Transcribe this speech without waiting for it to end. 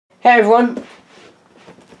Hey everyone,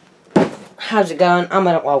 how's it going? I'm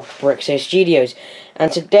at Brixo Studios,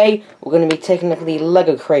 and today we're going to be taking a look at the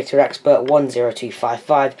LEGO Creator Expert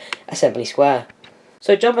 10255 Assembly Square.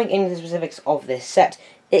 So jumping into the specifics of this set,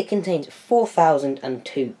 it contains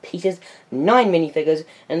 4,002 pieces, 9 minifigures,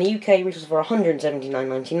 and the UK retails for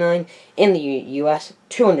 £179.99, in the US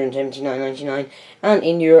 £279.99, and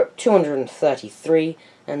in Europe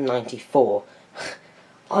 £233.94.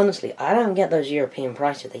 Honestly, I don't get those European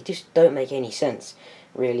prices. They just don't make any sense,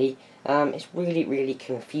 really. It's really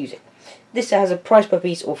confusing. This has a price per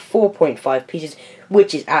piece of 4.5 pieces,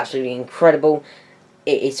 which is absolutely incredible.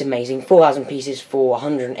 It's amazing. 4,000 pieces for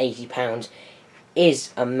 £180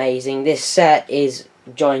 is amazing. This set is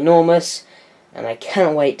ginormous, and I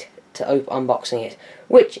can't wait to unboxing it,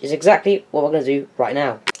 which is exactly what we're going to do right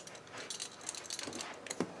now.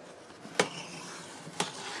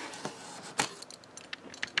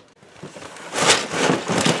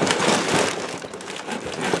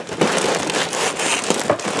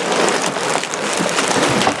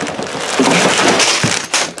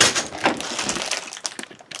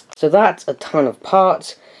 So that's a ton of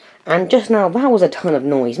parts, and just now that was a ton of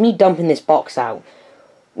noise. Me dumping this box out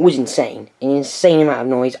was insane. An insane amount of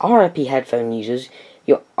noise. RIP headphone users,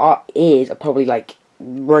 your ears are probably like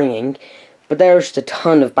ringing, but there's just a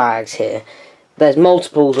ton of bags here. There's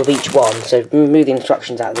multiples of each one, so move the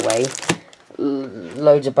instructions out of the way.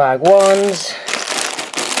 Loads of bag 1s,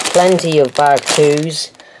 plenty of bag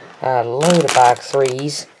 2s, load of bag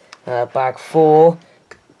 3s, bag 4,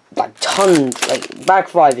 like tons, like bag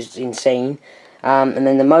 5 is insane, and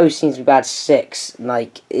then the most seems to be bag 6,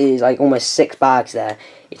 like is like almost 6 bags there.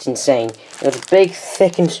 It's insane. There's a big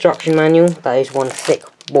thick instruction manual. That is one thick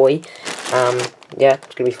boy. Yeah,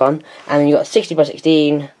 it's gonna be fun. And then you got 60 by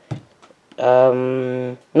 16.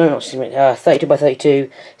 No, not 32 by 32,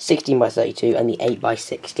 16 by 32, and the 8 by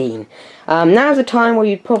 16. Now's the time where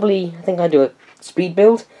you'd probably, I think I'd do a speed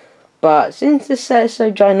build. But since this set is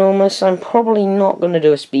so ginormous, I'm probably not going to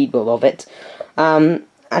do a speed build of it.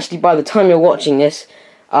 Actually, by the time you're watching this,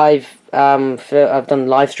 I've done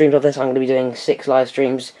live streams of this. I'm going to be doing 6 live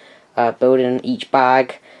streams, building each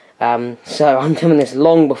bag. So I'm doing this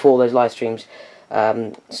long before those live streams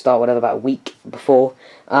start, whatever, about a week before.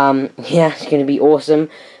 Yeah, it's going to be awesome.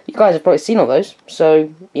 You guys have probably seen all those,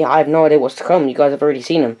 so yeah, I have no idea what's to come. You guys have already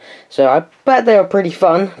seen them, so I bet they are pretty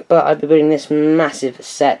fun. But I've been building this massive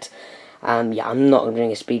set. Yeah, I'm not going to be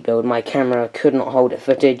doing a speed build. My camera could not hold it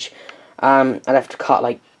footage. I'd have to cut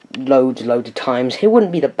like loads of times. It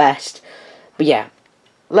wouldn't be the best, but yeah,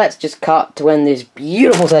 let's just cut to when this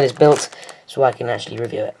beautiful set is built, so I can actually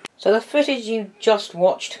review it. So the footage you just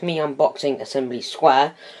watched me unboxing Assembly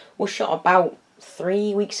Square was shot about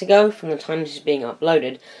 3 weeks ago from the time this is being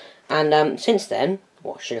uploaded, and since then,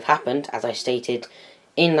 what should have happened, as I stated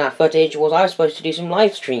in that footage, was I was supposed to do some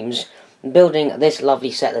live streams building this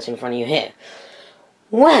lovely set that's in front of you here.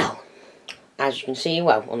 Well, as you can see,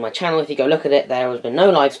 well, on my channel, if you go look at it, there has been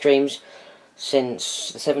no live streams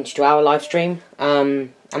since the 72-hour live stream,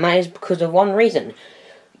 and that is because of one reason.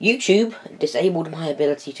 YouTube disabled my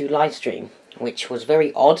ability to live stream, which was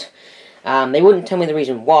very odd. They wouldn't tell me the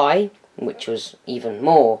reason why, which was even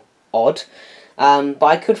more odd, but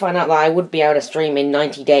I could find out that I would be able to stream in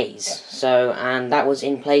 90 days, so, and that was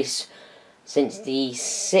in place since the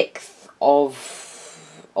 6th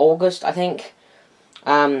of August, I think.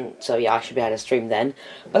 So yeah, I should be able to stream then.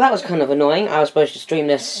 But that was kind of annoying. I was supposed to stream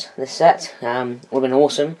this set. Would have been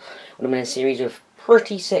awesome. Would have been a series of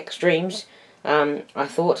pretty sick streams, I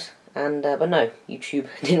thought. And but no, YouTube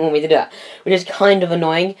didn't want me to do that, which is kind of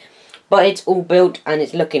annoying. But it's all built and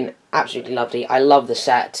it's looking absolutely lovely. I love the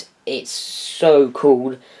set. It's so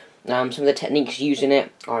cool. Some of the techniques used in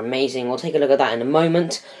it are amazing. We'll take a look at that in a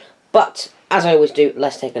moment. But as I always do,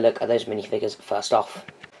 let's take a look at those minifigures first off.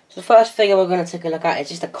 So the first figure we're going to take a look at is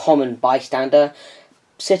just a common bystander,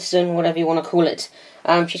 citizen, whatever you want to call it.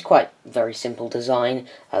 She's quite very simple design.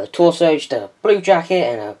 The torso, just a blue jacket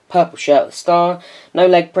and a purple shirt with a star. No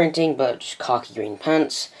leg printing, but just khaki green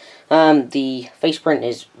pants. The face print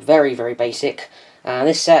is very basic.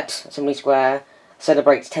 This set, Assembly Square,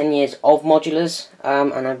 celebrates 10 years of modulars,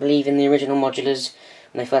 and I believe in the original modulars,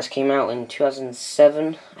 when they first came out in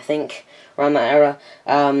 2007, I think, around that era,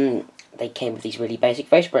 they came with these really basic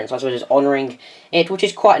face prints. So I suppose it's honouring it, which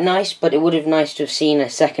is quite nice, but it would have been nice to have seen a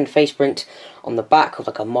second face print on the back of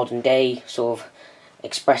like a modern day sort of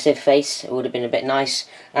expressive face. It would have been a bit nice,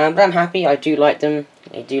 but I'm happy. I do like them.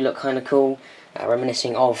 They do look kind of cool,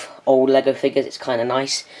 reminiscing of old Lego figures. It's kind of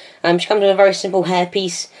nice. She comes with a very simple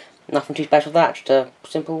hairpiece. Nothing too special with that, just a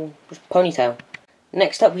simple ponytail.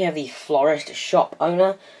 Next up we have the florist shop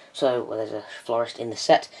owner. So there's a florist in the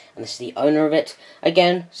set, and this is the owner of it.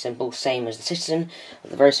 Again, simple, same as the citizen,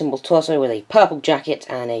 with a very simple torso with a purple jacket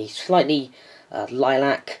and a slightly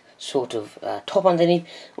lilac sort of top underneath.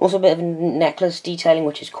 Also a bit of necklace detailing,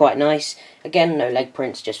 which is quite nice. Again, no leg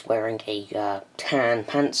prints, just wearing a tan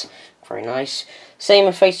pants. Very nice.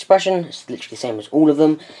 Same face expression, it's literally the same as all of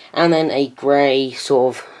them. And then a grey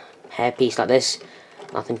sort of hairpiece like this.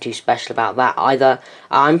 Nothing too special about that either.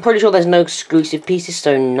 I'm pretty sure there's no exclusive pieces,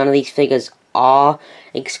 so none of these figures are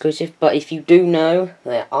exclusive. But if you do know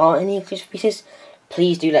there are any exclusive pieces,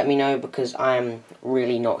 please do let me know, because I'm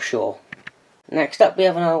really not sure. Next up, we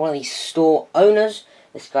have another one of these store owners.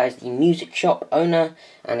 This guy is the music shop owner,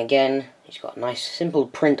 and again, he's got a nice simple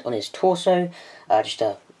print on his torso. Just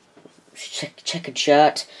a checkered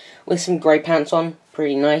shirt with some grey pants on,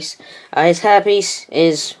 pretty nice. His hairpiece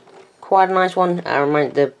is quite a nice one.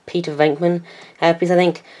 Reminds the Peter Venkman hairpiece, I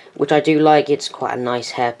think, which I do like. It's quite a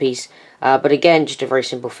nice hairpiece. But again, just a very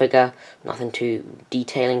simple figure, nothing too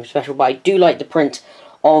detailing special. But I do like the print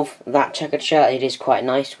of that checkered shirt. It is quite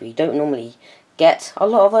nice. We don't normally get a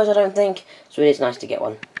lot of those, I don't think, so it is nice to get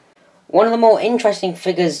one. One of the more interesting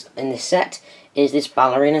figures in this set is this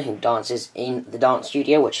ballerina who dances in the dance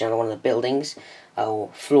studio, which is another one of the buildings or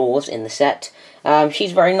floors in the set.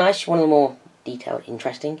 She's very nice. She's one of the more detailed,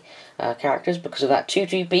 interesting characters because of that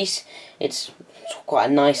tutu piece. It's quite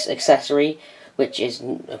a nice accessory, which is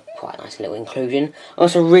quite a nice little inclusion. I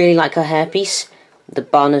also really like her hairpiece. The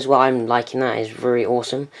bun as well, I'm liking that, is very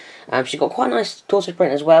awesome. She's got quite a nice torso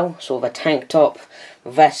print as well, sort of a tank top,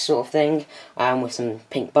 vest sort of thing, with some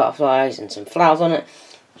pink butterflies and some flowers on it.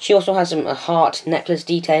 She also has a heart necklace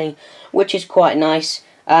detailing, which is quite nice,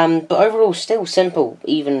 but overall still simple,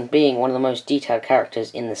 even being one of the most detailed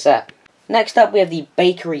characters in the set. Next up we have the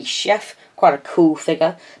bakery chef, quite a cool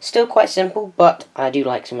figure, still quite simple, but I do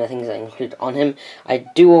like some of the things that are included on him. I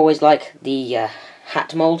do always like the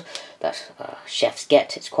hat mould that chefs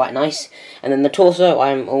get, it's quite nice. And then the torso,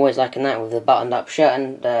 I'm always liking that with the buttoned up shirt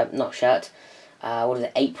and, not shirt, what is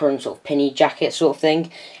it, apron, sort of pinny jacket sort of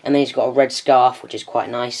thing. And then he's got a red scarf, which is quite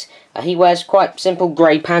nice. He wears quite simple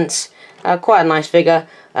grey pants, quite a nice figure.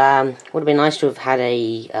 Would have been nice to have had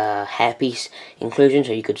a hairpiece inclusion,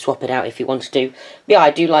 so you could swap it out if you wanted to. But yeah, I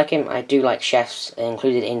do like him, I do like chefs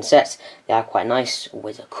included in sets. They are quite nice,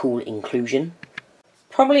 always a cool inclusion.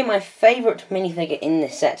 Probably my favourite minifigure in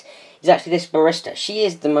this set is actually this barista. She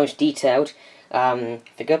is the most detailed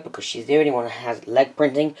figure because she's the only one that has leg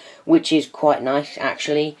printing, which is quite nice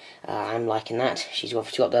actually. I'm liking that. She's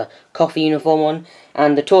obviously got the coffee uniform on,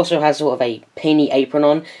 and the torso has sort of a pinny apron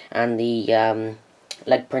on, and the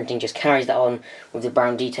leg printing just carries that on with the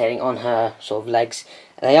brown detailing on her sort of legs.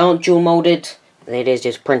 They aren't dual moulded, it is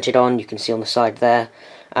just printed on, you can see on the side there.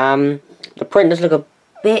 The print does look a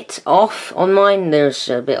bit off on mine. There's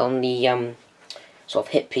a bit on the sort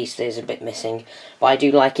of hip piece that is a bit missing, but I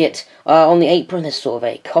do like it. On the apron there's sort of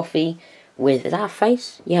a coffee with, is that a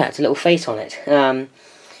face? Yeah, it's a little face on it. An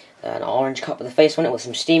orange cup with a face on it with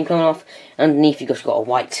some steam coming off. Underneath you've just got a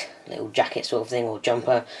white little jacket sort of thing, or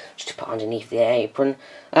jumper, just to put underneath the apron.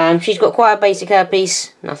 She's got quite a basic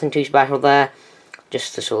hairpiece, nothing too special there.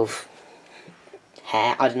 Just the sort of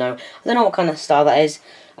hair, I don't know what kind of style that is.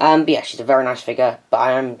 But yeah, she's a very nice figure, but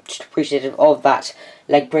I am just appreciative of that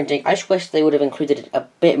leg printing. I just wish they would have included it a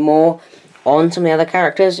bit more on some of the other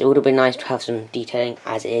characters. It would have been nice to have some detailing,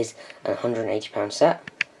 as it is a £180 set.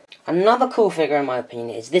 Another cool figure, in my opinion,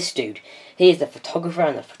 is this dude. He is the photographer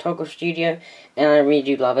in the photography studio, and I really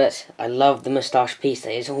do love it. I love the moustache piece.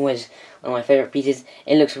 That is always one of my favourite pieces.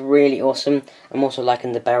 It looks really awesome. I'm also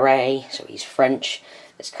liking the beret, so he's French.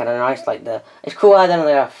 It's kind of nice, like it's cool I done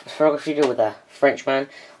a photography studio with a Frenchman,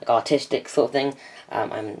 like artistic sort of thing.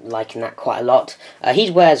 I'm liking that quite a lot.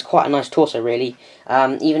 He wears quite a nice torso, really,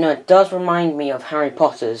 even though it does remind me of Harry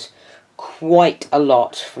Potter's quite a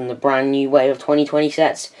lot from the brand new wave of 2020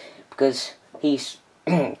 sets, because he's,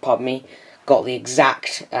 pardon me, got the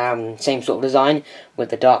exact same sort of design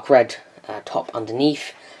with the dark red top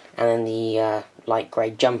underneath, and then the light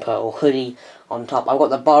grey jumper or hoodie on top. I've got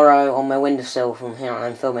the borrow on my windowsill from here when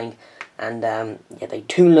I'm filming, and yeah, they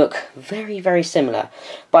do look very, very similar.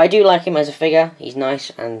 But I do like him as a figure. He's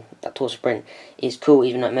nice, and that torso print is cool,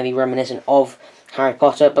 even though it may be reminiscent of Harry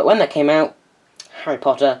Potter. But when that came out, Harry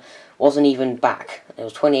Potter wasn't even back. It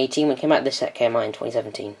was 2018 when it came out. This set came out in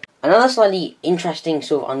 2017. Another slightly interesting,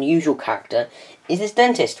 sort of unusual character is this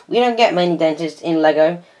dentist. We don't get many dentists in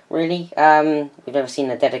LEGO, really. We've never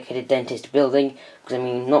seen a dedicated dentist building, because I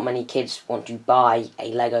mean, not many kids want to buy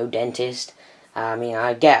a LEGO dentist. I mean,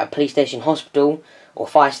 I get a police station, hospital, or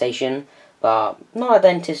fire station, but not a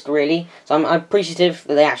dentist really. So I'm appreciative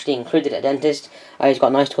that they actually included a dentist. He's got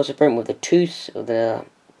a nice torso print with the tooth,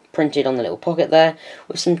 printed on the little pocket there,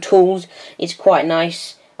 with some tools. It's quite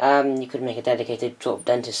nice. You could make a dedicated sort of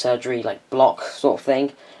dentist surgery, like block sort of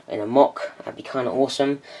thing, in a mock. That'd be kind of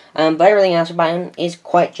awesome. But everything else about him is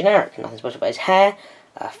quite generic. Nothing special about his hair,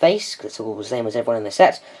 face, because it's all the same as everyone in the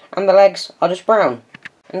set, and the legs are just brown.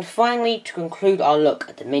 And finally, to conclude our look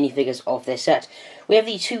at the minifigures of this set, we have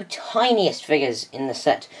the two tiniest figures in the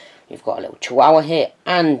set. We've got a little Chihuahua here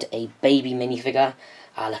and a baby minifigure,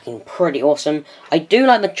 looking pretty awesome. I do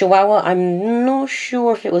like the Chihuahua. I'm not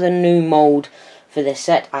sure if it was a new mould for this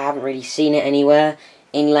set. I haven't really seen it anywhere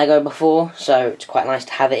in LEGO before, so it's quite nice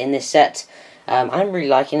to have it in this set. I'm really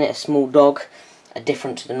liking it. A small dog,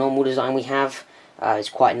 different to the normal design we have. It's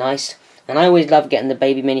quite nice. And I always love getting the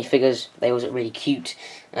baby minifigures. They always look really cute.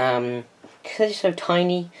 Because they're just so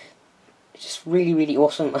tiny. It's just really, really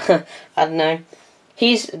awesome. I don't know.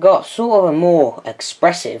 He's got sort of a more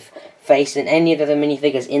expressive face than any of the other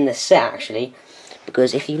minifigures in the set, actually.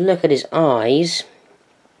 Because if you look at his eyes,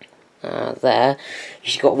 there,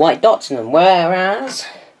 he's got white dots in them. Whereas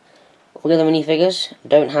all the other minifigures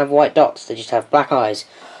don't have white dots. They just have black eyes.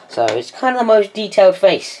 So it's kind of the most detailed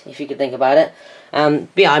face, if you could think about it. But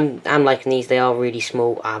yeah, I'm liking these. They are really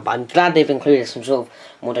small, but I'm glad they've included some sort of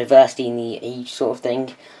more diversity in the age sort of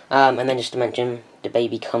thing. And then just to mention, the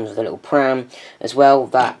baby comes with a little pram as well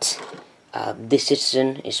that this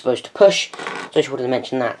citizen is supposed to push. So I just wanted to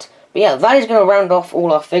mention that. But yeah, that is going to round off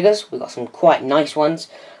all our figures. We've got some quite nice ones,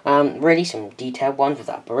 really some detailed ones with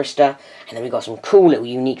that barista, and then we've got some cool little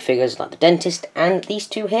unique figures like the dentist and these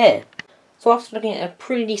two here. So after looking at a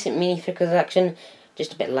pretty decent minifigure action,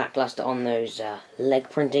 just a bit lackluster on those leg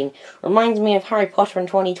printing. Reminds me of Harry Potter in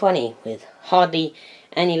 2020, with hardly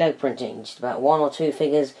any leg printing. Just about 1 or 2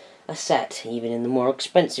 figures a set, even in the more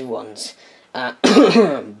expensive ones.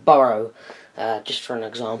 Burrow, just for an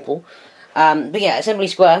example. But yeah, Assembly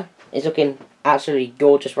Square is looking absolutely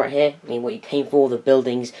gorgeous right here. I mean, what you came for, the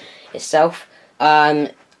buildings itself.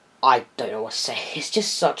 I don't know what to say. It's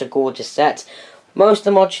just such a gorgeous set. Most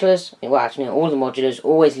of the modulars, well actually all the modulars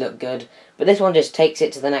always look good, but this one just takes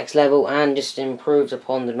it to the next level and just improves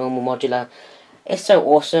upon the normal modular. It's so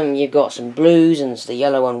awesome. You've got some blues and the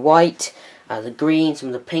yellow and white, the green, some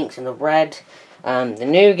of the pinks and the red, the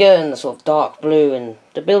nougat and the sort of dark blue, and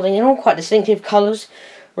the building in all quite distinctive colours,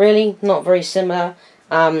 really, not very similar,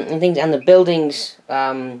 and things, and the buildings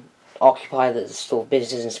occupy the sort of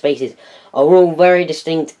businesses and spaces are all very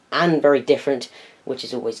distinct and very different, which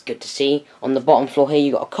is always good to see. On the bottom floor here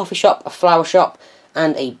you've got a coffee shop, a flower shop,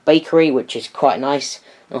 and a bakery, which is quite nice,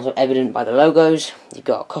 and also evident by the logos. You've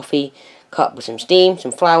got a coffee cup with some steam,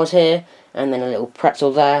 some flowers here, and then a little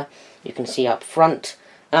pretzel there, you can see up front.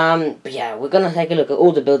 But yeah, we're going to take a look at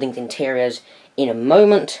all the buildings' interiors in a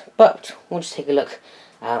moment, but we'll just take a look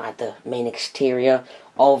at the main exterior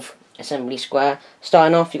of Assembly Square.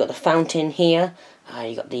 Starting off, you've got the fountain here,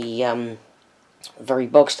 you've got the very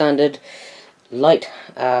bog standard light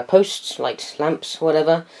posts, light lamps,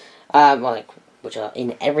 whatever, which are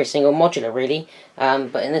in every single modular really,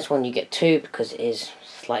 but in this one you get 2 because it is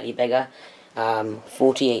slightly bigger.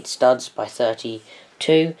 48 studs by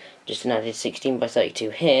 32, just an added 16 by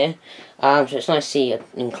 32 here, so it's nice to see an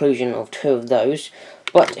inclusion of 2 of those.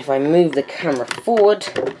 But if I move the camera forward,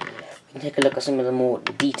 we can take a look at some of the more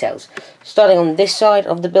details. Starting on this side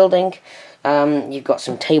of the building, you've got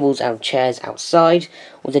some tables and chairs outside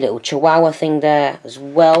with a little Chihuahua thing there as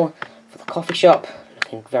well for the coffee shop,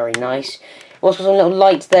 looking very nice. Also some little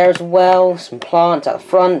lights there as well, some plants at the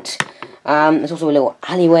front. There's also a little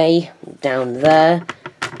alleyway down there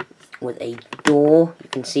with a door. You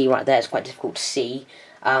can see right there, it's quite difficult to see,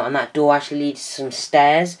 and that door actually leads to some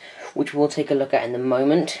stairs, which we'll take a look at in a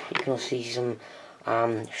moment. You can also see some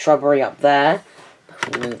shrubbery up there.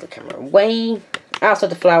 If we move the camera away,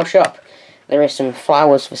 outside the flower shop, there is some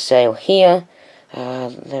flowers for sale here.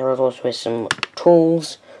 There are also some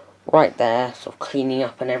tools right there, sort of cleaning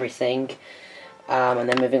up and everything. And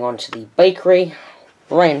then moving on to the bakery,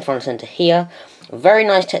 right in front of centre here. Very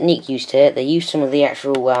nice technique used here. They used some of the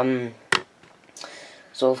actual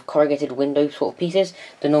sort of corrugated window sort of pieces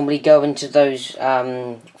that normally go into those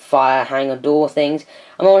fire hanger door things.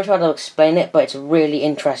 I'm not going to try to explain it, but it's a really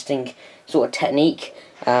interesting sort of technique.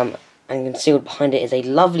 And concealed behind it is a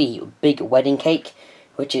lovely big wedding cake,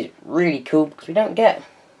 which is really cool because we don't get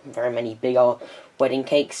very many big old wedding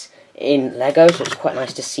cakes in LEGO, so it's quite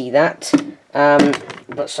nice to see that.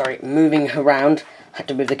 But sorry, moving around, had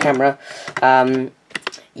to move the camera.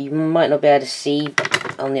 You might not be able to see,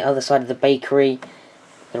 but on the other side of the bakery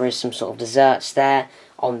there is some sort of desserts there.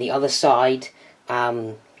 On the other side,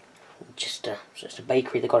 just a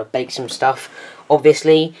bakery. They've got to bake some stuff,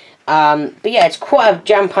 obviously. But yeah, it's quite a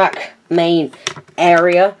jam-packed main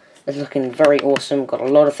area. It's looking very awesome. Got a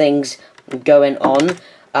lot of things going on.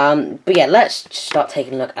 But yeah, let's just start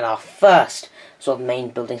taking a look at our first sort of main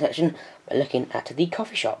building section by looking at the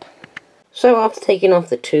coffee shop. So after taking off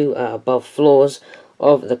the two above floors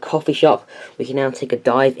of the coffee shop, we can now take a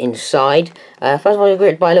dive inside. First of all, you're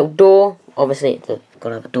greeted by a little door. Obviously, it's got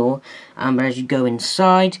to have a door. But as you go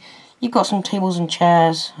inside, you've got some tables and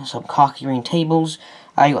chairs, some khaki green tables.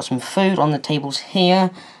 You've got some food on the tables here.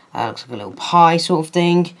 Looks like a little pie sort of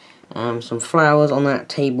thing. Some flowers on that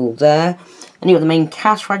table there. And you've got the main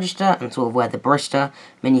cash register and sort of where the barista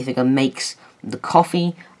minifigure makes the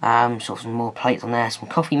coffee. Sort of some more plates on there, some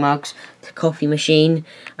coffee mugs, the coffee machine,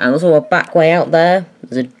 and also a back way out there.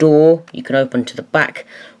 There's a door you can open to the back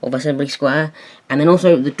of Assembly Square, and then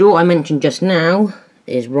also the door I mentioned just now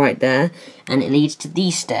is right there, and it leads to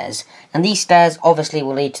these stairs. And these stairs obviously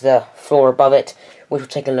will lead to the floor above it, which we'll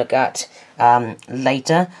take a look at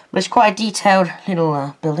later. But it's quite a detailed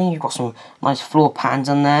little building. You've got some nice floor patterns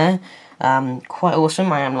on there. Quite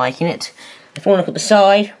awesome. I am liking it. If you want to look at the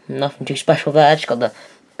side, nothing too special there. Just got the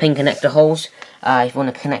pin connector holes. If you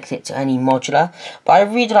want to connect it to any modular. But I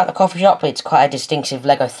really like the coffee shop. It's quite a distinctive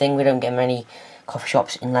Lego thing. We don't get many coffee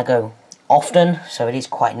shops in Lego often, so it is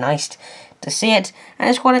quite nice to see it. And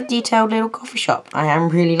it's quite a detailed little coffee shop. I am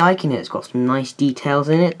really liking it. It's got some nice details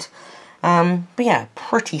in it. But yeah,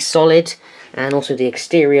 pretty solid. And also the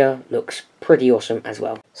exterior looks pretty awesome as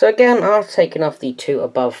well. So again, after taking off the two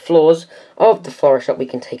above floors of the florist shop, we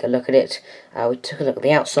can take a look at it. We took a look at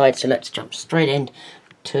the outside, so let's jump straight in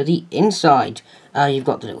to the inside. You've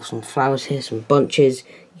got some flowers here, some bunches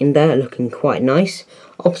in there, looking quite nice.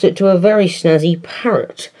 Opposite to a very snazzy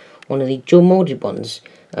parrot, one of the dual molded ones.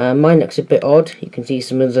 Mine looks a bit odd. You can see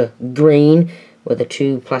some of the green where the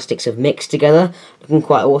two plastics have mixed together, looking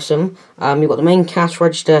quite awesome. You've got the main cash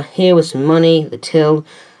register here with some money, the till,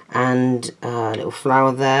 and a little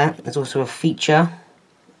flower there. There's also a feature,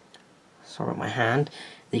 sorry my hand,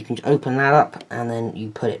 that you can just open that up and then you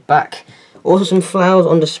put it back. Also some flowers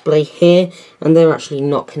on display here, and they're actually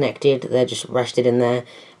not connected, they're just rested in there,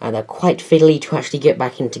 and they're quite fiddly to actually get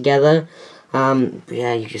back in together. But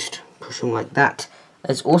yeah, you just push them like that.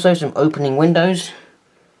 There's also some opening windows.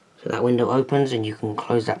 So that window opens and you can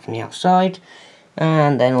close that from the outside.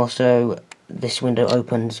 And then also this window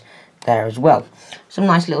opens there as well. Some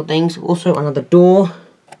nice little things. Also another door.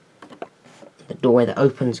 The doorway that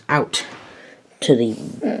opens out to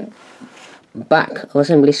the back of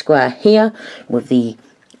Assembly Square here with the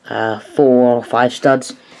 4 or 5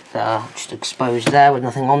 studs that are just exposed there with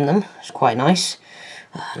nothing on them. It's quite nice.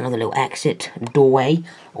 Another little exit doorway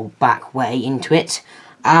or back way into it.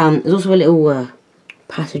 There's also a little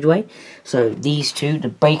passageway, so these two, the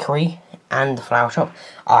bakery and the flower shop,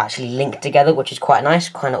 are actually linked together, which is quite nice,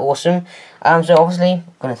 kind of awesome. So obviously I'm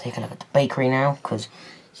going to take a look at the bakery now, because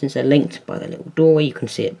since they're linked by the little doorway you can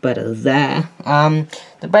see it better there.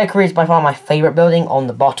 The bakery is by far my favourite building on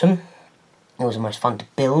the bottom. It was the most fun to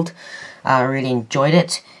build. I really enjoyed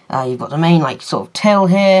it. You've got the main sort of till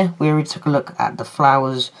here. We already took a look at the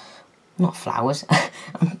flowers, not flowers,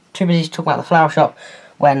 I'm too busy to talk about the flower shop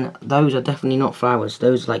when those are definitely not flowers,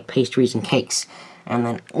 those are like pastries and cakes. And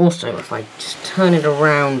then also, if I just turn it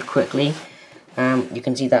around quickly, you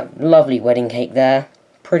can see that lovely wedding cake there.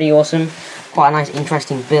 Pretty awesome. Quite a nice,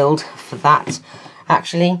 interesting build for that,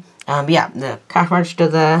 actually. But yeah, the cash register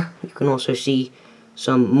there. You can also see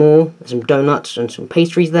some donuts and some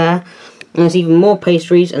pastries there. And there's even more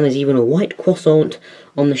pastries, and there's even a white croissant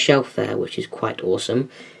on the shelf there, which is quite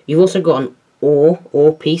awesome. You've also got an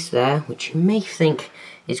ore piece there, which you may think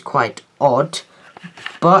is quite odd,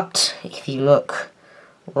 but if you look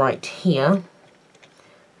right here,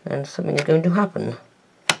 then something is going to happen.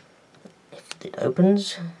 If it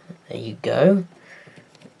opens, there you go,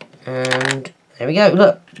 and there we go.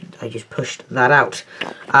 Look, I just pushed that out.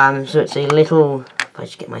 So it's a little, if I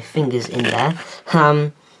just get my fingers in there,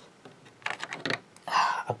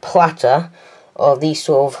 a platter of these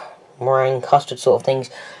sort of meringue custard sort of things.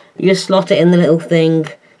 You just slot it in the little thing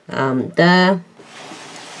there,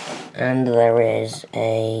 and there is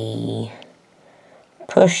a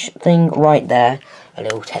push thing right there, a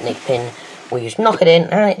little Technic pin where you just knock it in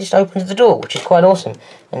and it just opens the door, which is quite awesome.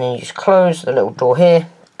 And then you just close the little door here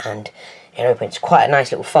and it opens. Quite a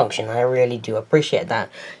nice little function. I really do appreciate that.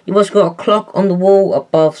 You've also got a clock on the wall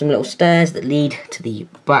above some little stairs that lead to the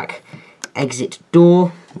back exit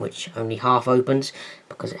door, which only half opens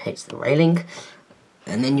because it hits the railing.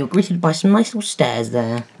 And then you're greeted by some nice little stairs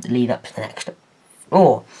there that lead up to the next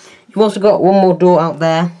floor. You've also got one more door out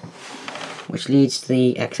there, which leads to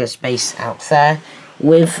the excess space out there,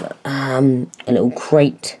 with a little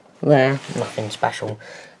crate there, nothing special.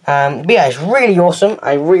 But yeah, it's really awesome.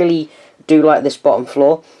 I really do like this bottom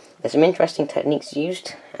floor. There's some interesting techniques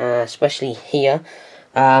used, especially here,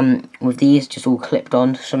 with these just all clipped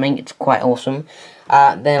on something. It's quite awesome.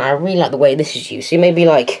 Then I really like the way this is used. So you may be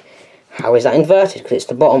like, how is that inverted? Because it's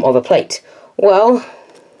the bottom of a plate. Well,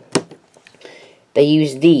 they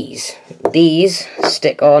use these. These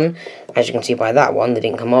stick on, as you can see by that one, they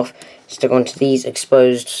didn't come off, stick onto these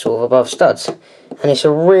exposed sort of above studs. And it's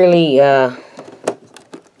a really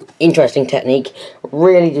interesting technique.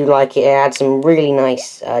 Really do like it. It adds some really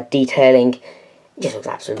nice detailing. It just looks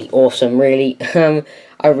absolutely awesome, really.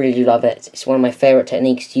 I really do love it. It's one of my favourite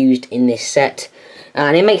techniques used in this set.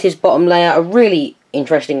 And it makes this bottom layer a really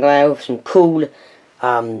interesting layer with some cool,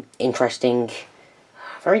 interesting,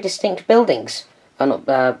 very distinct buildings. Not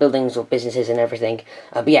buildings or businesses and everything.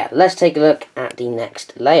 But yeah, let's take a look at the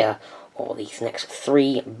next layer, or these next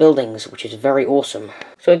 3 buildings, which is very awesome.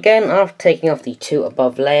 So again, after taking off the 2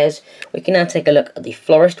 above layers, we can now take a look at the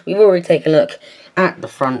florist. We've already taken a look at the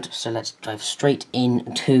front, so let's dive straight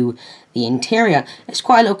into the interior. It's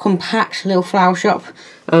quite a little compact little flower shop.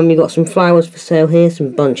 You've got some flowers for sale here,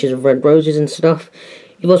 some bunches of red roses and stuff.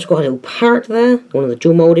 You've also got a little parrot there, one of the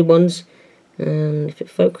dual moulded ones. If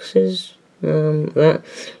it focuses, that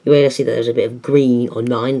you're able to see that there's a bit of green on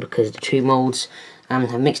mine because the 2 moulds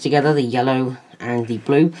have mixed together, the yellow and the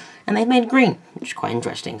blue, and they've made green, which is quite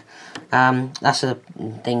interesting. That's a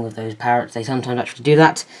thing with those parrots, they sometimes actually do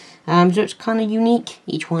that. So it's kind of unique.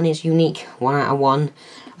 Each one is unique, 1 out of 1.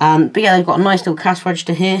 But yeah, they've got a nice little cash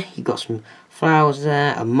register here. You've got some flowers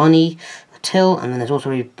there, a money, a till, and then there's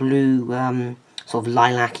also a blue, sort of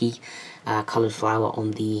lilac-y coloured flower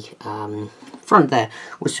on the front there,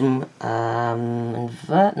 with some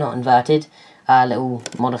not inverted, little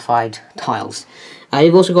modified tiles.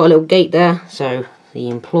 You've also got a little gate there, so the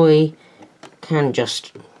employee can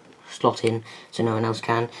just slot in, so no one else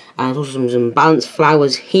can. And there's also some balanced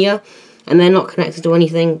flowers here, and they're not connected to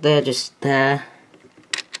anything. They're just there,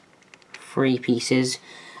 3 pieces.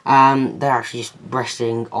 They're actually just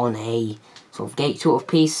resting on a sort of gate sort of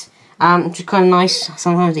piece, which is kind of nice.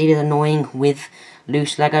 Sometimes it is annoying with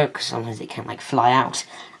loose Lego because sometimes it can like fly out,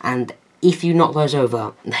 and if you knock those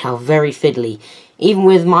over, they are very fiddly. Even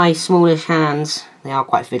with my smallish hands, they are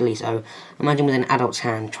quite fiddly, so imagine with an adult's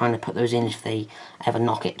hand trying to put those in if they ever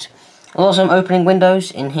knock it. Also, some opening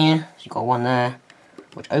windows in here. So you've got one there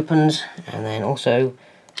which opens, and then also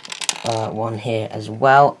one here as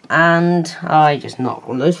well. And I just knocked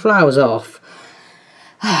one of those flowers off.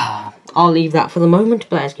 I'll leave that for the moment,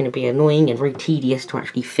 but it's going to be annoying and very tedious to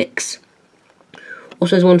actually fix.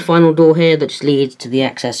 Also, there's one final door here that just leads to the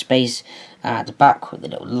excess space at the back with the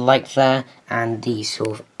little light there, and the sort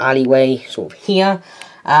of alleyway sort of here.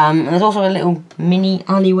 And there's also a little mini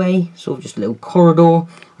alleyway, sort of just a little corridor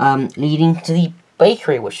leading to the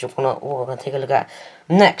bakery, which we're going to take a look at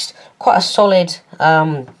next. Quite a solid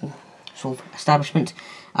sort of establishment.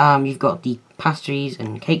 You've got the pastries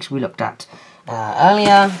and cakes we looked at earlier,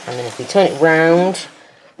 and then if we turn it round,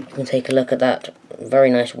 we can take a look at that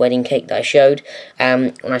very nice wedding cake that I showed.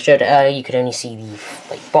 When I showed it earlier, you could only see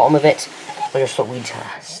the bottom of it. I just thought we'd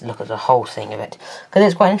look at the whole thing of it, because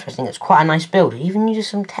it's quite interesting. It's quite a nice build. It even uses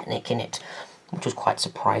some Technic in it, which was quite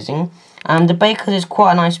surprising. The baker's is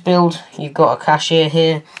quite a nice build. You've got a cashier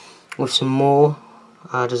here with some more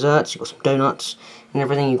desserts. You've got some donuts and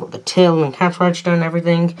everything. You've got the till and cash register and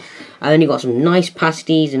everything. And then you've got some nice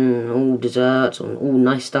pasties and all desserts and all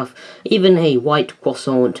nice stuff. Even a white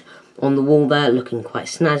croissant on the wall there, looking quite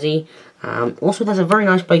snazzy. Also, there's a very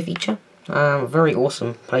nice play feature. Very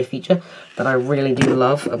awesome play feature that I really do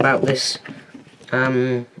love about this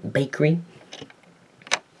bakery.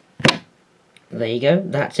 There you go,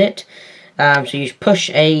 that's it. So you just push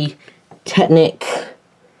a Technic,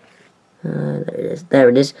 there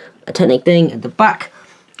it is, a Technic thing at the back,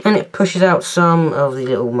 and it pushes out some of the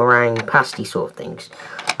little meringue pasty sort of things,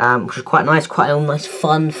 which is quite nice, quite a nice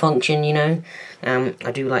fun function, you know.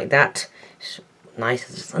 I do like that. It's nice.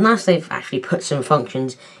 It's nice they've actually put some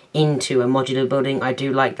functions into a modular building. I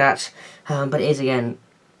do like that, but it is again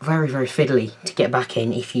very, very fiddly to get back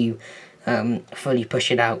in if you fully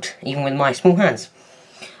push it out, even with my small hands.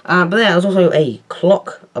 But there's also a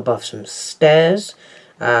clock above some stairs,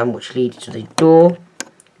 which leads to the door,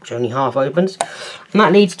 which only half opens, and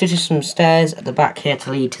that leads to just some stairs at the back here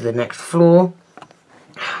to lead to the next floor.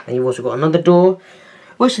 Then you've also got another door,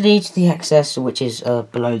 which leads to the access, which is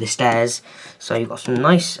below the stairs. So you've got some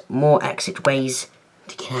nice more exit ways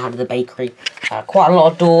to get out of the bakery. Quite a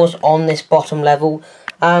lot of doors on this bottom level.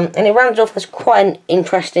 And it rounds off as quite an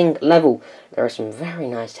interesting level. There are some very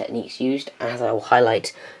nice techniques used, as I will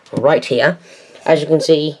highlight right here. As you can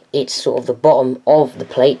see, it's sort of the bottom of the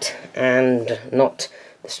plate and not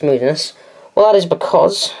the smoothness. Well, that is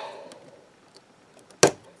because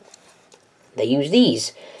they use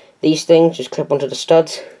these. These things just clip onto the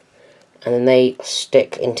studs, and then they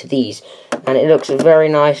stick into these. And it looks very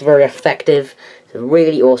nice, very effective. It's a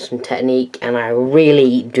really awesome technique, and I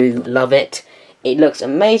really do love it. It looks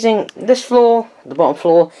amazing. This floor, the bottom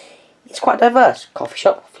floor, it's quite diverse. Coffee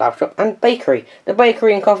shop, flower shop, and bakery. The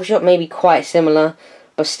bakery and coffee shop may be quite similar,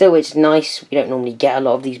 but still it's nice. We don't normally get a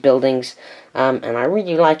lot of these buildings, and I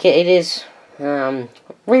really like it. It is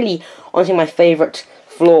really, honestly, my favourite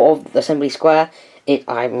floor of the Assembly Square.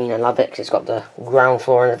 I mean, I love it because it's got the ground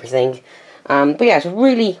floor and everything. But yeah, it's a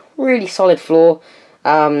really, really solid floor.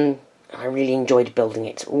 I really enjoyed building it.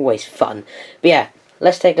 It's always fun. But yeah,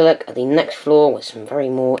 let's take a look at the next floor with some very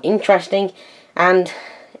more interesting and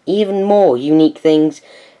even more unique things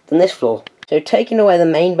than this floor. So taking away the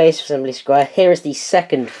main base of Assembly Square, here is the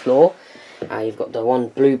second floor. You've got the one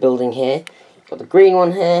blue building here, you've got the green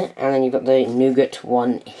one here, and then you've got the nougat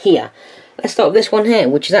one here. Let's start with this one here,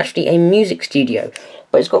 which is actually a music studio.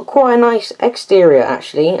 But it's got quite a nice exterior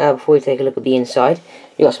actually, before we take a look at the inside.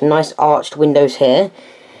 You've got some nice arched windows here.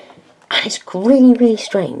 And it's really, really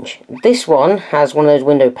strange. This one has one of those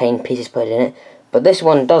window pane pieces put in it, but this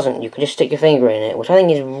one doesn't. You can just stick your finger in it, which I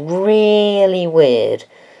think is really weird.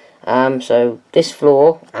 So this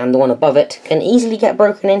floor and the one above it can easily get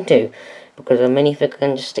broken into, because a minifigure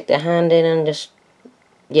can just stick their hand in and just...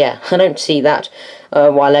 yeah, I don't see that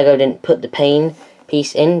why Lego didn't put the pane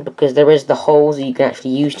piece in, because there is the holes that you can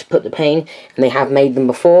actually use to put the pane, and they have made them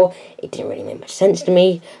before. It didn't really make much sense to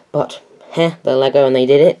me, but they're Lego and they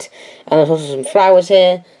did it. And there's also some flowers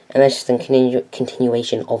here, and there's just a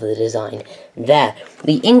continuation of the design there.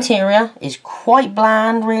 The interior is quite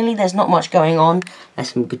bland, really. There's not much going on.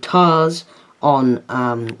 There's some guitars on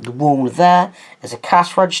the wall there. There's a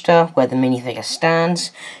cash register where the minifigure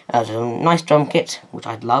stands. There's a nice drum kit, which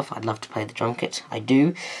I'd love. I'd love to play the drum kit. I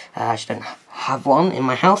do. I just don't have one in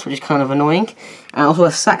my house, which is kind of annoying. And also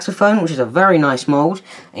a saxophone, which is a very nice mould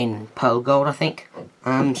in pearl gold, I think.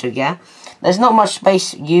 So yeah, there's not much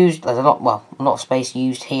space used. There's a lot of space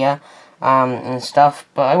used here and stuff.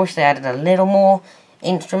 But I wish they added a little more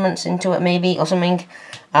instruments into it, maybe, or something.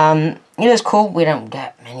 It is cool. We don't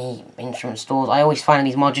get many instrument stores. I always find in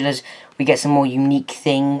these modulars we get some more unique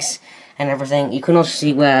things and everything. You can also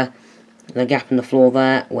see where the gap in the floor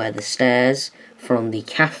there, where the stairs from the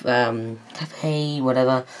cafe,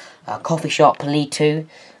 whatever, coffee shop lead to.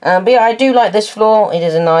 But yeah, I do like this floor. It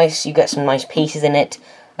is a nice. You get some nice pieces in it,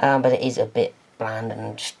 but it is a bit bland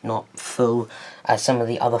and just not full as some of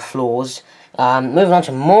the other floors. Moving on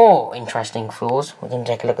to more interesting floors, we're going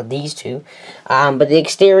to take a look at these two. But the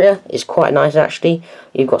exterior is quite nice actually.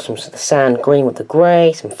 You've got some of the sand green with the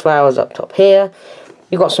grey, some flowers up top here.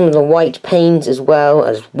 You've got some of the white panes as well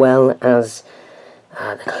as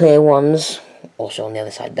the clear ones, also on the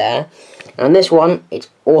other side there. And this one, it's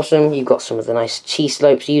awesome. You've got some of the nice cheese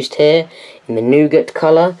slopes used here in the nougat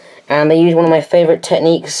colour. And they use one of my favourite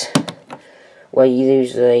techniques, where you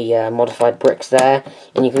use the modified bricks there,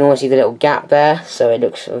 and you can always see the little gap there, so it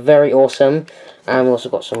looks very awesome. And we've also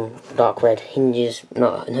got some dark red hinges,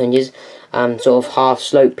 not hinges, sort of half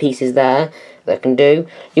slope pieces there that can do.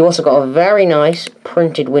 You also got a very nice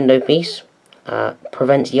printed window piece,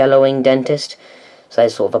 prevents yellowing dentist, so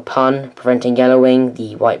there's sort of a pun, preventing yellowing,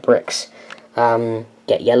 the white bricks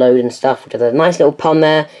get yellowed and stuff, which is a nice little pun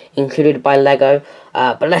there, included by Lego.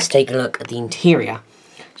 But let's take a look at the interior.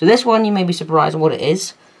 So this one, you may be surprised at what it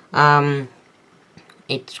is.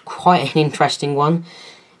 It's quite an interesting one.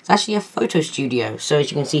 It's actually a photo studio. So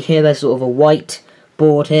as you can see here, there's sort of a white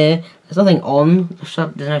board here. There's nothing on.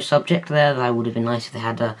 There's no subject there. That would have been nice if they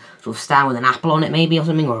had a sort of stand with an apple on it maybe, or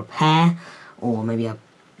something, or a pear, or maybe a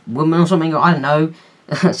woman or something, or I don't know,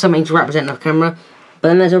 something to represent the camera. But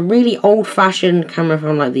then there's a really old-fashioned camera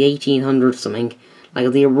from like the 1800s or something,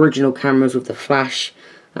 like the original cameras with the flash.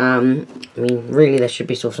 I mean, really, there should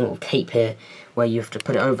be sort of tape here where you have to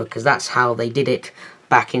put it over, because that's how they did it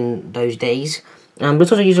back in those days. But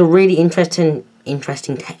it's also used a really interesting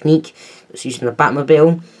technique that's used in the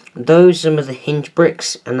Batmobile. Those are some of the hinge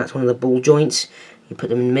bricks, and that's one of the ball joints. You put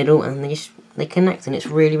them in the middle, and they connect, and it's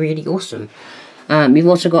really, really awesome. We've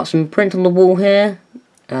also got some print on the wall here.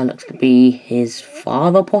 Looks to be his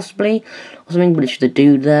father, possibly, or something, but it's just a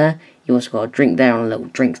dude there. You also got a drink there on a little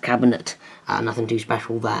drinks cabinet. Nothing too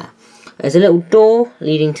special there. There's a little door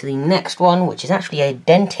leading to the next one, which is actually a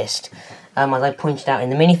dentist. As I pointed out in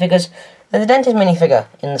the minifigures, there's a dentist minifigure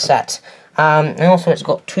in the set. And also it's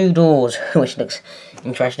got 2 doors, which looks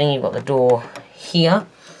interesting. You've got the door here,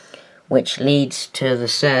 which leads to the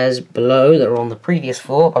stairs below that are on the previous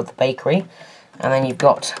floor of the bakery. And then you've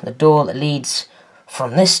got the door that leads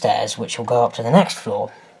from this stairs, which will go up to the next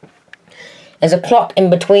floor. There's a clock in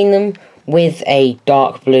between them with a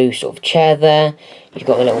dark blue sort of chair there. You've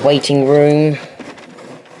got a little waiting room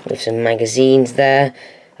with some magazines there.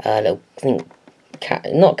 Little, I think,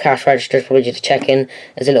 not cash registers, probably just to check in.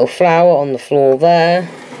 There's a little flower on the floor there.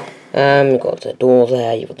 You've got the door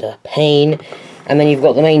there, you've got the pane. And then you've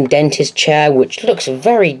got the main dentist chair, which looks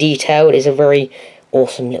very detailed. It's a very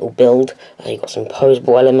awesome little build. You've got some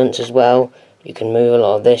posable elements as well. You can move a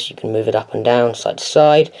lot of this. You can move it up and down, side to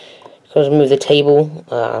side. You can also move the table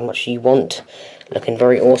how much you want. Looking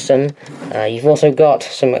very awesome. You've also got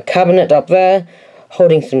some cabinet up there,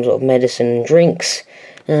 holding some sort of medicine and drinks.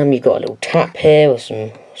 You've got a little tap here with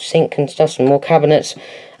some sink and stuff, some more cabinets.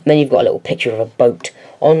 And then you've got a little picture of a boat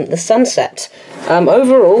on the sunset.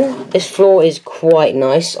 Overall, this floor is quite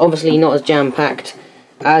nice. Obviously not as jam-packed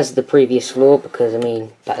as the previous floor, because I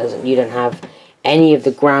mean you don't have any of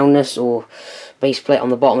the groundness or base plate on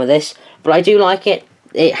the bottom of this. But I do like it.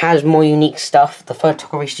 It has more unique stuff. The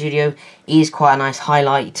photography studio is quite a nice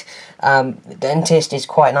highlight. The dentist is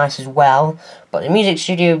quite nice as well. But the music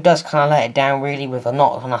studio does kind of let it down, really, with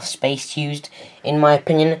not enough space used, in my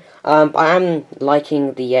opinion. I am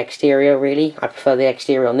liking the exterior, really. I prefer the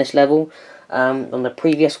exterior on this level on the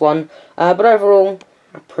previous one. But overall,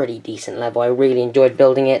 a pretty decent level. I really enjoyed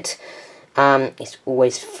building it. It's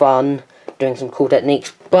always fun doing some cool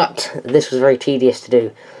techniques, but this was very tedious to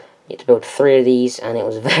do. You had to build 3 of these, and it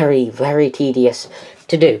was very, very tedious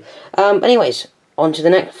to do. Anyways, on to the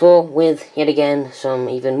next floor with, yet again, some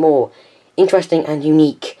even more interesting and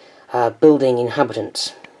unique building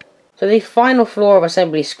inhabitants. So the final floor of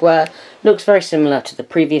Assembly Square looks very similar to the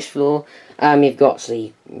previous floor. You've got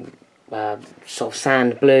the sort of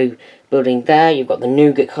sand blue building there, you've got the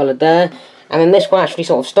nougat colour there, and then this one actually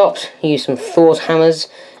sort of stops. You use some Thor's hammers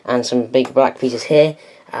and some big black pieces here,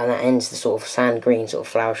 and that ends the sort of sand green sort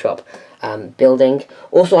of flower shop building.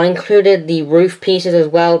 Also, I included the roof pieces as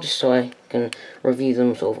well, just so I can review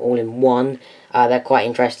them sort of all in one. They're quite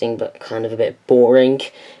interesting, but kind of a bit boring.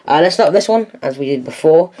 Let's start with this one, as we did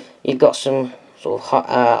before. You've got some sort of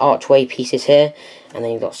archway pieces here, and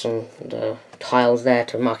then you've got some tiles there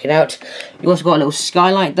to mark it out. You've also got a little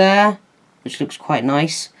skylight there, which looks quite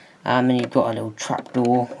nice. And you've got a little trap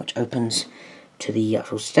door, which opens to the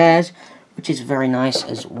actual stairs, which is very nice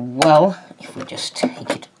as well. If we just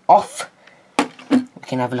take it off, we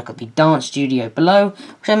can have a look at the dance studio below,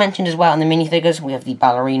 which I mentioned as well in the minifigures. We have the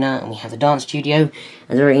ballerina and we have the dance studio.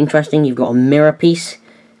 And very interesting, you've got a mirror piece,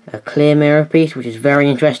 a clear mirror piece, which is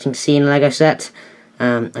very interesting to see in a Lego set.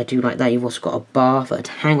 I do like that. You've also got a bar for her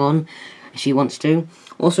to hang on if she wants to.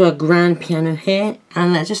 Also a grand piano here,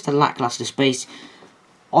 and there's just a lackluster space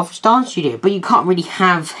of dance studio, but you can't really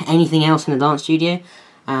have anything else in the dance studio.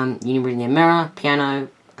 You really need a mirror, piano,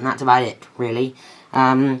 and that's about it, really.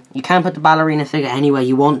 You can put the ballerina figure anywhere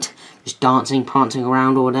you want, just dancing, prancing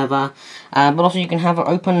around or whatever. But also you can have it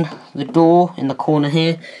open the door in the corner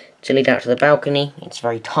here to lead out to the balcony. It's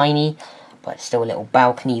very tiny, but it's still a little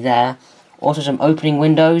balcony there. Also some opening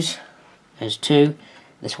windows, there's 2.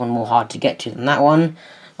 This one more hard to get to than that one.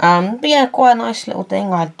 But yeah, quite a nice little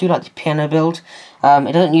thing. I do like the piano build.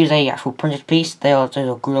 It doesn't use a actual printed piece. Those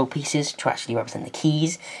are grill pieces to actually represent the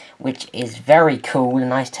keys, which is very cool, a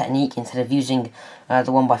nice technique instead of using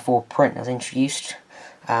the 1x4 print as introduced.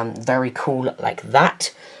 Very cool like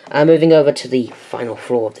that. Moving over to the final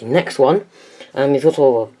floor of the next one. You've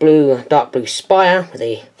also a blue, dark blue spire with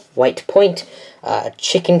a white point. A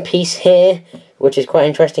chicken piece here, which is quite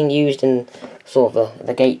interesting, used in sort of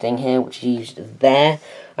the gate thing here, which is used there.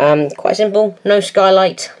 Quite simple, no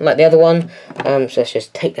skylight like the other one, so let's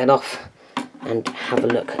just take that off and have a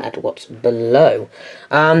look at what's below.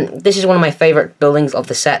 This is one of my favourite buildings of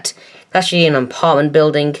the set. It's actually an apartment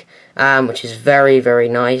building, which is very, very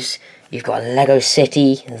nice. You've got a Lego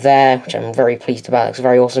city there, which I'm very pleased about. It looks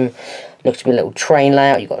very awesome. Looks to be a little train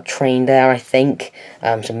layout. You've got a train there, I think.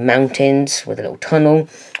 Some mountains with a little tunnel,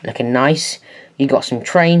 looking nice. You've got some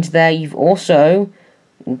trains there. You've also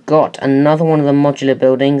got another one of the modular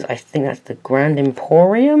buildings. I think that's the Grand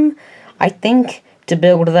Emporium, I think, to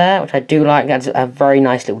build there, which I do like. That's a very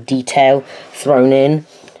nice little detail thrown in.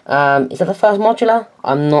 Is that the first modular?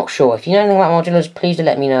 I'm not sure. If you know anything about modulars, please do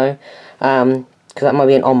let me know. Because that might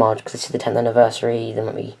be an homage, because this is the 10th anniversary. They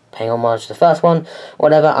might be paying homage to the first one.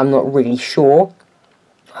 Whatever, I'm not really sure.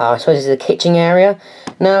 I suppose this is the kitchen area.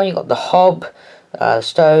 Now you've got the hob,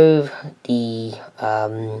 stove, the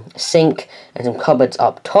sink, and some cupboards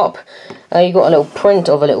up top. You've got a little print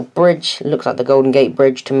of a little bridge. It looks like the Golden Gate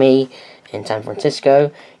Bridge to me in San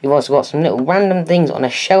Francisco. You've also got some little random things on a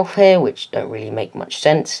shelf here, which don't really make much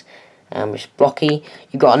sense. It's blocky.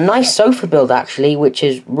 You've got a nice sofa build actually, which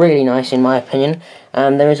is really nice in my opinion.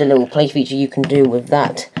 There is a little play feature you can do with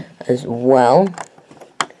that as well.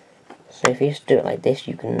 So if you just do it like this,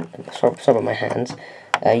 you can, sorry about my hands,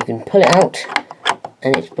 you can pull it out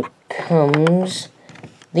and it becomes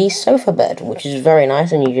the sofa bed, which is very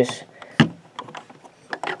nice, and you just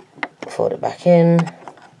fold it back in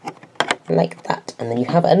like that, and then you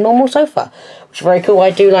have a normal sofa, which is very cool.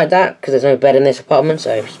 I do like that because there's no bed in this apartment,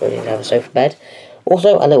 so I suppose you can have a sofa bed.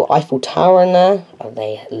 Also, a little Eiffel Tower in there of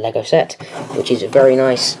the Lego set, which is very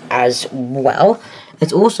nice as well.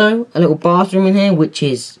 There's also a little bathroom in here, which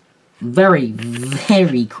is very,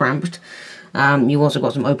 very cramped. You've also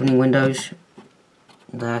got some opening windows.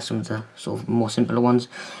 There are some of the sort of more simpler ones,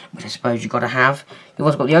 which I suppose you've got to have. You've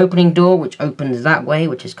also got the opening door, which opens that way,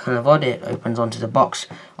 which is kind of odd. It opens onto the box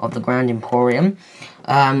of the Grand Emporium,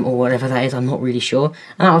 or whatever that is, I'm not really sure.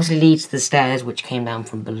 And that obviously leads to the stairs, which came down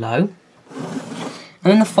from below.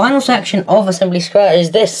 And then the final section of Assembly Square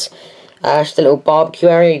is this. Just a little barbecue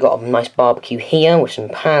area. You've got a nice barbecue here with some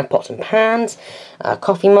pots and pans, a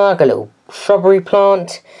coffee mug, a little shrubbery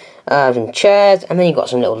plant, some chairs, and then you've got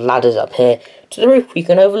some little ladders up here to the roof. You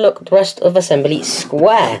can overlook the rest of Assembly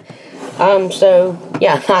Square. So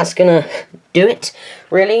yeah, that's gonna do it,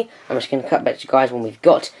 really. I'm just gonna cut back to you guys when we've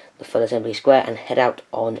got the full Assembly Square and head out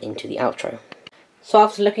on into the outro. So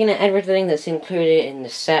after looking at everything that's included in the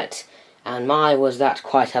set, and was that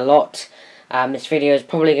quite a lot, this video is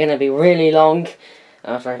probably going to be really long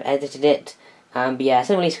after I've edited it. But yeah,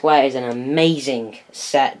 Assembly Square is an amazing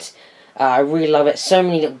set. I really love it. So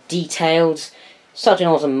many little details. Such an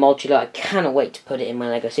awesome modular. I cannot wait to put it in my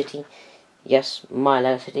Lego City. Yes, my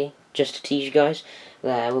Lego City. Just to tease you guys,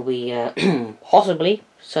 there will be possibly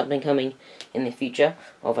something coming in the future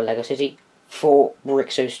of a Lego City for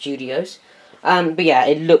Brixo Studios. But yeah,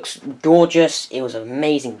 it looks gorgeous. It was an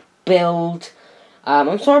amazing build.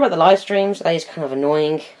 I'm sorry about the live streams. That is kind of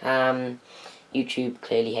annoying. YouTube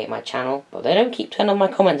clearly hate my channel, but they don't keep turning on my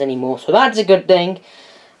comments anymore, so that's a good thing.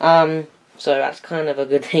 So that's kind of a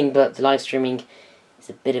good thing, but the live streaming is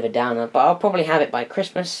a bit of a downer. But I'll probably have it by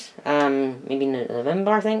Christmas, maybe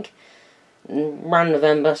November, I think. Around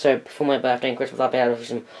November, so before my birthday and Christmas, I'll be able to do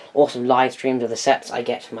some awesome live streams of the sets I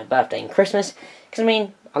get for my birthday and Christmas. Because, I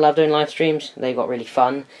mean, I love doing live streams. They got really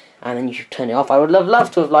fun, and then you should turn it off. I would love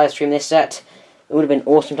to have live streamed this set. It would have been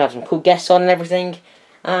awesome to have some cool guests on and everything.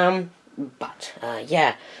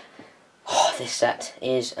 Yeah. Oh, this set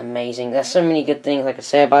is amazing. There's so many good things I could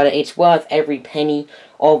say about it. It's worth every penny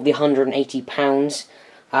of the £180.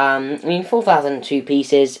 I mean, 4,002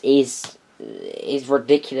 pieces is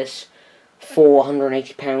ridiculous for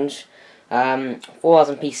 £180.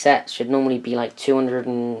 4,000 piece sets should normally be like 200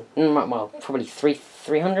 and, well, probably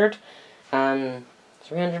 300.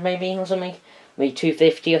 300 maybe, or something. Maybe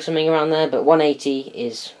 250 or something around there, but 180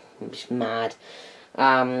 is just mad.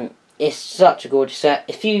 It's such a gorgeous set.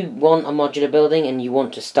 If you want a modular building and you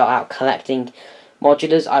want to start out collecting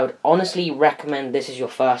modulars, I would honestly recommend this as your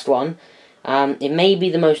first one. It may be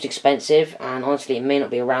the most expensive, and honestly it may not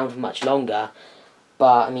be around for much longer,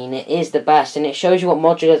 but I mean, it is the best, and it shows you what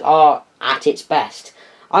modulars are at its best.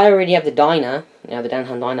 I already have the diner, the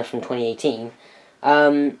downtown diner from 2018,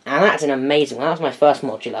 and that's an amazing one. That was my first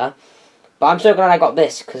modular. But I'm so glad I got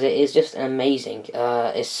this, because it is just amazing.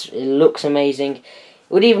 It looks amazing.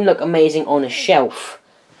 It would even look amazing on a shelf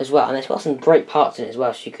as well. And it's got some great parts in it as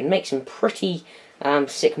well, so you can make some pretty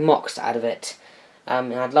sick mocks out of it.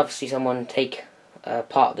 And I'd love to see someone take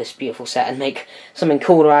part of this beautiful set and make something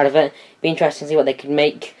cooler out of it. It'd be interesting to see what they could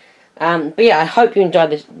make. But yeah, I hope you enjoyed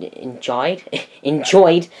this.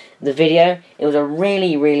 Enjoyed the video. It was a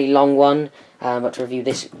really, really long one, but to review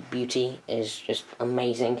this beauty is just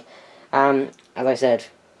amazing. As I said,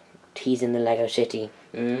 teasing the Lego City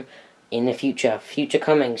in the future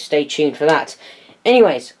coming. Stay tuned for that.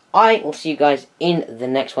 Anyways, I will see you guys in the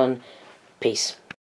next one. Peace.